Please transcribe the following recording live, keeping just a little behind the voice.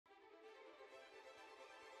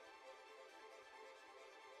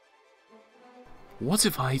What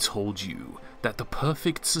if I told you that the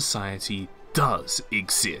perfect society does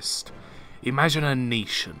exist? Imagine a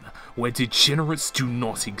nation where degenerates do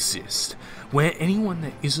not exist, where anyone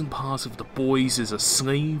that isn't part of the boys is a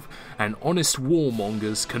slave, and honest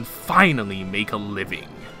warmongers can finally make a living.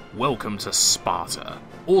 Welcome to Sparta,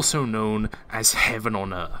 also known as Heaven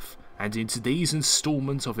on Earth, and in today's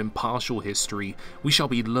installment of Impartial History, we shall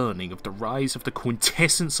be learning of the rise of the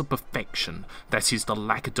quintessence of perfection that is the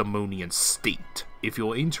Lacedaemonian state. If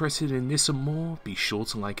you're interested in this and more, be sure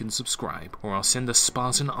to like and subscribe, or I'll send a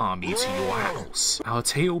Spartan army to your house. Our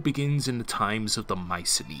tale begins in the times of the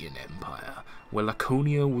Mycenaean Empire, where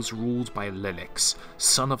Laconia was ruled by Ludovicus,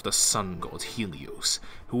 son of the sun god Helios,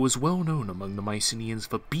 who was well known among the Mycenaeans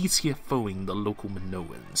for BTFOing the local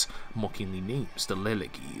Minoans, mockingly named the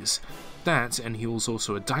Leleges. That, and he was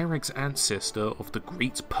also a direct ancestor of the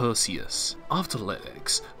great Perseus. After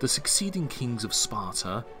Ludovicus, the succeeding kings of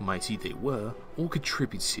Sparta, mighty they were, all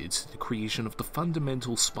contributed to the creation of the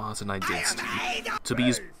fundamental Spartan identity to be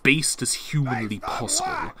as based as humanly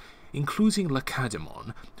possible, including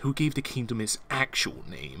Lacedaemon, who gave the kingdom its actual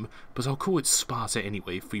name, but I'll call it Sparta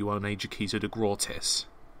anyway for you uneducated agrotes.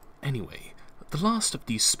 Anyway, the last of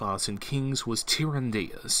these Spartan kings was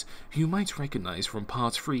Tyrandus, who you might recognize from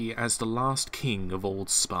part 3 as the last king of old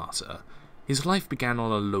Sparta. His life began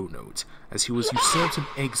on a low note, as he was usurped and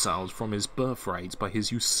exiled from his birthright by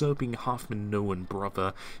his usurping half-Minoan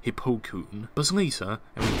brother Hippocoon, but later,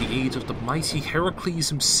 and with the aid of the mighty Heracles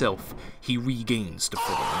himself, he regains the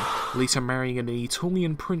throne, later marrying an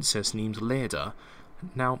Aetolian princess named Leda.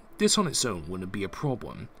 Now, this on its own wouldn't be a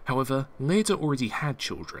problem, however, Leda already had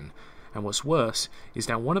children, and what's worse is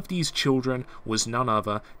that one of these children was none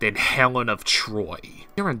other than Helen of Troy.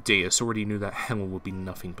 Tyrandus already knew that Helen would be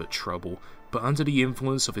nothing but trouble, but under the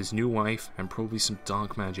influence of his new wife, and probably some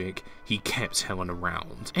dark magic, he kept Helen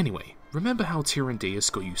around. Anyway, remember how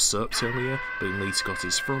Tyrandus got usurped earlier, but later got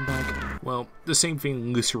his throne back? Well, the same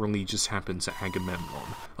thing literally just happened to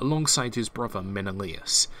Agamemnon, alongside his brother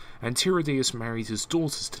Menelaus, and Tyrandus married his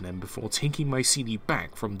daughters to them before taking Mycenae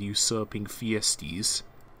back from the usurping Thyestes.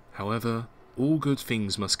 However, all good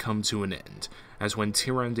things must come to an end, as when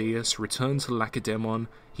Tyrandus returned to Lacedaemon,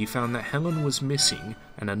 he found that Helen was missing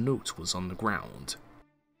and a note was on the ground.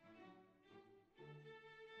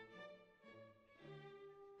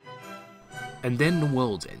 And then the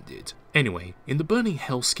world ended. Anyway, in the burning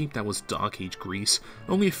hellscape that was Dark Age Greece,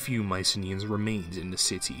 only a few Mycenaeans remained in the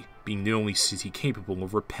city, being the only city capable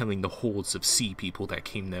of repelling the hordes of sea people that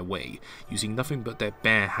came their way, using nothing but their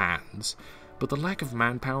bare hands. But the lack of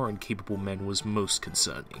manpower and capable men was most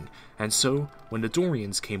concerning, and so, when the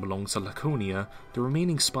Dorians came along to Laconia, the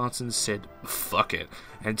remaining Spartans said, fuck it,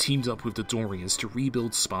 and teamed up with the Dorians to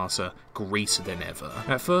rebuild Sparta greater than ever.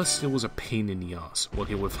 At first, it was a pain in the ass,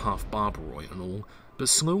 working with half barbaroi and all, but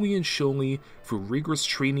slowly and surely, through rigorous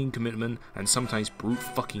training commitment and sometimes brute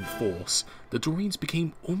fucking force, the Dorians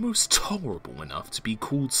became almost tolerable enough to be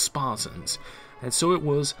called Spartans, and so it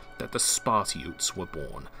was that the Spartiotes were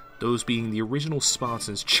born. Those being the original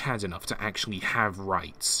Spartans Chad enough to actually have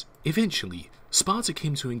rights. Eventually, Sparta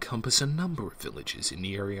came to encompass a number of villages in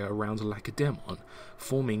the area around Lacedaemon,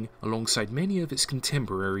 forming, alongside many of its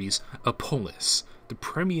contemporaries, a polis, the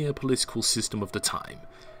premier political system of the time.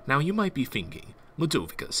 Now you might be thinking,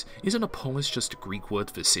 Ludovicus, isn't a polis just a Greek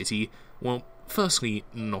word for city? Well, firstly,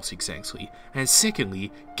 not exactly, and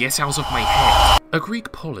secondly, get out of my head! A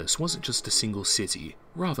Greek polis wasn't just a single city,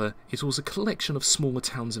 rather, it was a collection of smaller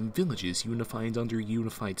towns and villages unified under a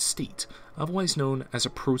unified state, otherwise known as a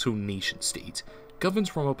proto-nation state, governed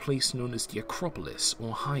from a place known as the Acropolis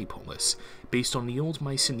or High Polis, based on the old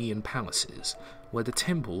Mycenaean palaces, where the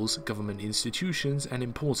temples, government institutions, and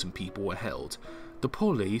important people were held. The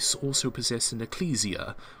polis also possessed an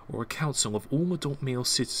ecclesia, or a council of all adult male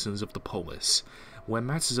citizens of the polis, where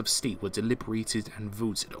matters of state were deliberated and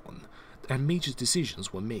voted on, and major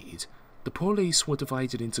decisions were made. The polis were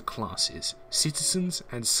divided into classes, citizens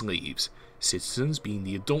and slaves, citizens being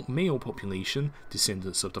the adult male population,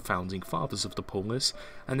 descendants of the founding fathers of the polis,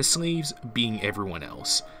 and the slaves being everyone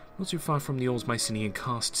else. Not too far from the old Mycenaean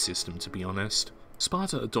caste system, to be honest.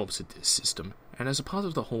 Sparta adopted this system, and as a part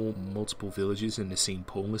of the whole multiple villages in the same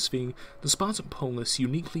polis thing, the Spartan polis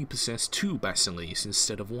uniquely possessed 2 basileis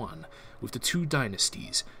instead of 1, with the 2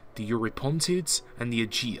 dynasties, the Eurypontids and the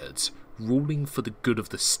Aegeads, ruling for the good of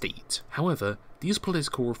the state. However, these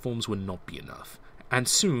political reforms would not be enough, and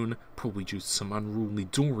soon, probably due to some unruly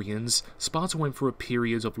Dorians, Sparta went through a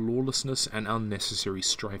period of lawlessness and unnecessary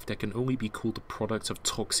strife that can only be called the product of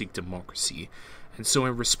toxic democracy. And so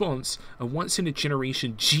in response, a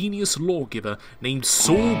once-in-a-generation genius lawgiver named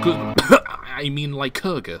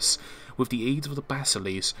Lycurgus with the aid of the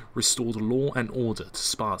basileus, restored law and order to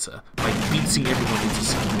Sparta by beating everyone into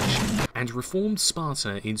submission, and reformed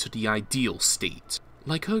Sparta into the ideal state.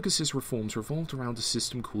 Lycurgus's reforms revolved around a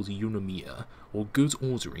system called eunomia, or good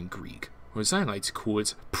order in Greek, or as I like to call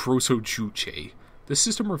it, proto-juche. The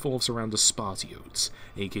system revolves around the Spartiotes,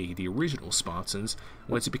 aka the original Spartans,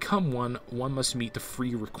 where to become one must meet the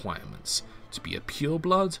 3 requirements: to be a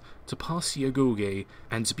pureblood, to pass the agoge,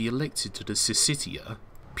 and to be elected to the Syssitia.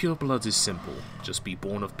 Pure blood is simple, just be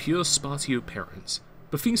born of pure Spartio parents.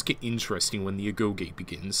 But things get interesting when the agoge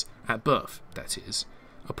begins, at birth, that is.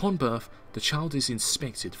 Upon birth, the child is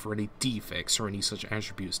inspected for any defects or any such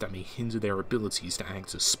attributes that may hinder their abilities to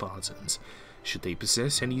act as Spartans. Should they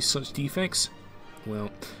possess any such defects?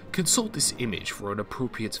 Well, consult this image for an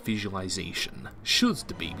appropriate visualization. Should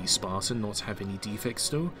the baby Spartan not have any defects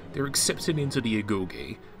though, they're accepted into the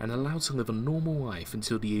agoge and allowed to live a normal life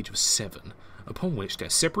until the age of 7, upon which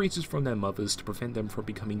they're separated from their mothers to prevent them from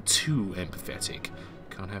becoming too empathetic.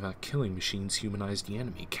 Can't have our killing machines humanize the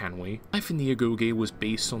enemy, can we? Life in the agoge was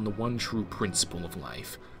based on the one true principle of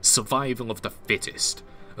life: survival of the fittest.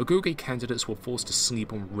 Agoge candidates were forced to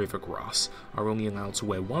sleep on river grass, are only allowed to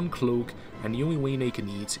wear 1 cloak, and the only way they can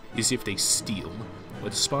eat is if they steal, where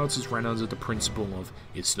the Spartans ran under the principle of,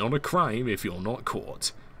 it's not a crime if you're not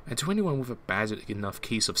caught. And to anyone with a bad enough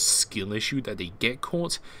case of skill issue that they get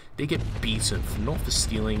caught, they get beaten not for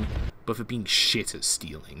stealing, but for being shit at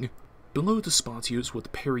stealing. Below the Spartiotes were the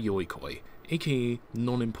perioikoi, aka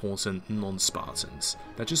non-important non-Spartans,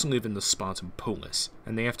 that just live in the Spartan polis,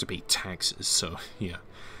 and they have to pay taxes, so yeah.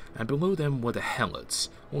 And below them were the helots,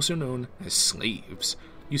 also known as slaves.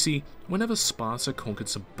 You see, whenever Sparta conquered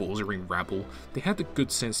some bordering rabble, they had the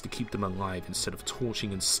good sense to keep them alive instead of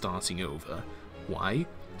torching and starting over. Why?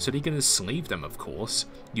 So they can enslave them, of course,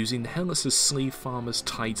 using the helots as slave farmers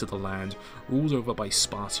tied to the land, ruled over by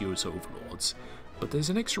Spartio's overlords. But there's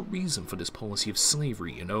an extra reason for this policy of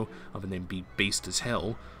slavery, you know, other than being based as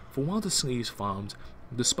hell. For while the slaves farmed,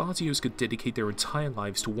 the Spartios could dedicate their entire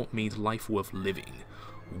lives to what made life worth living: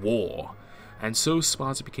 war. And so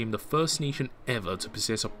Sparta became the first nation ever to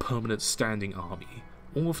possess a permanent standing army,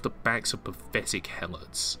 all off the backs of pathetic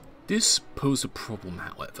helots. This posed a problem,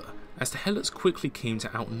 however, as the helots quickly came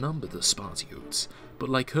to outnumber the Spartiotes, but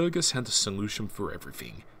Lycurgus had the solution for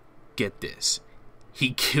everything. Get this.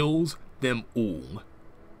 He killed them all.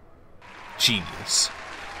 Genius.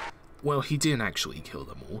 Well, he didn't actually kill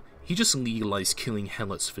them all. He just legalized killing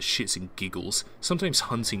helots for shits and giggles, sometimes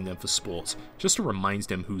hunting them for sport, just to remind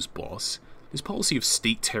them who's boss. This policy of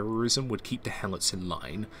state terrorism would keep the helots in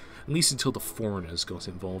line, at least until the foreigners got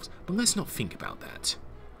involved, but let's not think about that.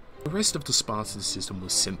 The rest of the Spartan system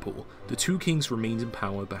was simple. The 2 kings remained in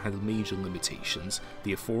power but had major limitations.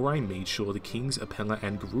 The Ephori made sure the kings Apella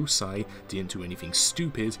and Gerusai didn't do anything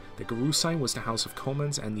stupid, the Gerusai was the House of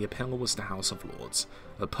Commons and the Apella was the House of Lords.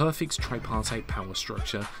 A perfect tripartite power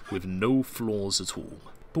structure with no flaws at all.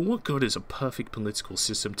 But what good is a perfect political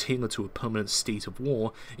system tailored to a permanent state of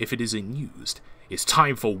war if it isn't used? It's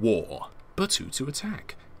time for war! But who to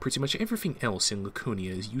attack? Pretty much everything else in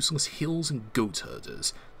Laconia is useless hills and goat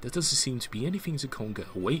herders. There doesn't seem to be anything to conquer.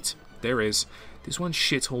 Wait, there is. There's one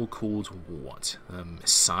shithole called, what,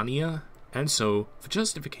 Messania? And so, for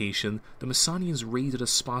justification, the Messanians raided a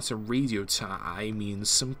Sparta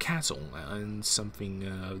some cattle, and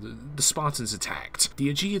the Spartans attacked. The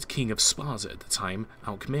Aegeid king of Sparta at the time,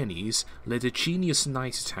 Alcmenes, led a genius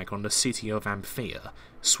night attack on the city of Amphia,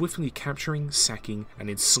 swiftly capturing, sacking, and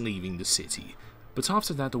enslaving the city. But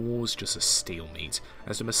after that the war was just a stalemate,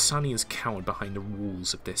 as the Messanians cowered behind the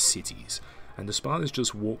walls of their cities, and the Spartans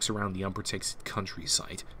just walked around the unprotected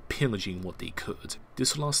countryside, pillaging what they could.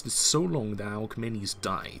 This lasted so long that Alcmenes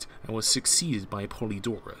died, and was succeeded by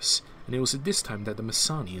Polydorus, and it was at this time that the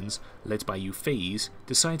Messanians, led by Euphaes,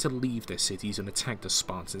 decided to leave their cities and attack the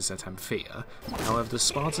Spartans at Amphia. However, the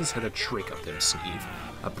Spartans had a trick up their sleeve,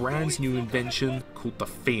 a brand new invention called the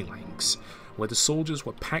phalanx, where the soldiers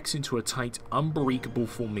were packed into a tight, unbreakable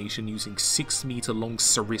formation using 6-meter-long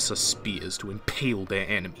sarissa spears to impale their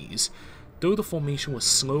enemies. Though the formation was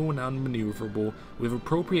slow and unmaneuverable, with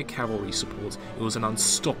appropriate cavalry support, it was an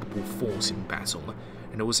unstoppable force in battle,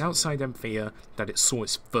 and it was outside Amphia that it saw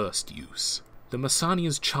its first use. The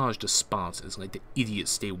Messanians charged the Spartans like the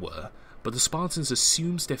idiots they were, but the Spartans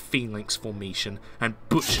assumed their phalanx formation and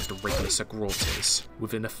butchered the regular Agrotes.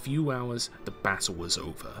 Within a few hours, the battle was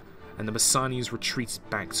over, and the Messanians retreated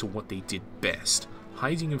back to what they did best,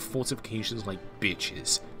 hiding in fortifications like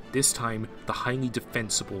bitches, this time the highly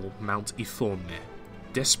defensible Mount Ithome.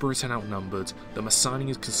 Desperate and outnumbered, the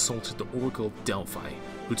Messanians consulted the Oracle of Delphi,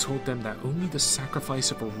 who told them that only the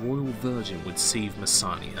sacrifice of a royal virgin would save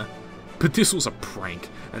Messania. But this was a prank,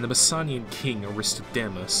 and the Messenian king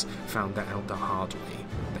Aristodemus found that out the hard way,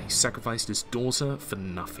 that he sacrificed his daughter for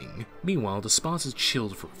nothing. Meanwhile, the Spartans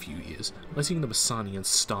chilled for a few years, letting the Messenians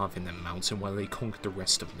starve in their mountain while they conquered the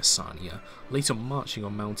rest of Messenia, later marching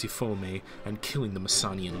on Mount Ithome and killing the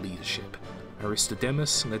Messenian leadership.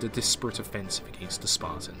 Aristodemus led a desperate offensive against the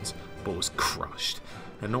Spartans, but was crushed,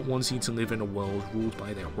 and not wanting to live in a world ruled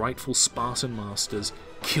by their rightful Spartan masters,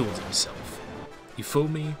 killed himself.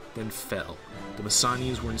 Ithome then fell, the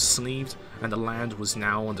Messenians were enslaved, and the land was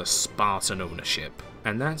now under Spartan ownership.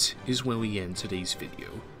 And that is where we end today's video.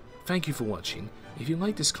 Thank you for watching. If you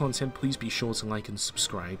like this content, please be sure to like and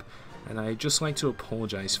subscribe. And I'd just like to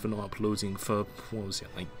apologize for not uploading for, what was it,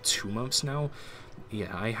 like 2 months now?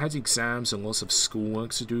 Yeah, I had exams and lots of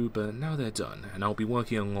schoolwork to do, but now they're done, and I'll be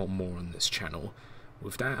working a lot more on this channel.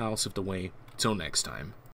 With that out of the way, till next time.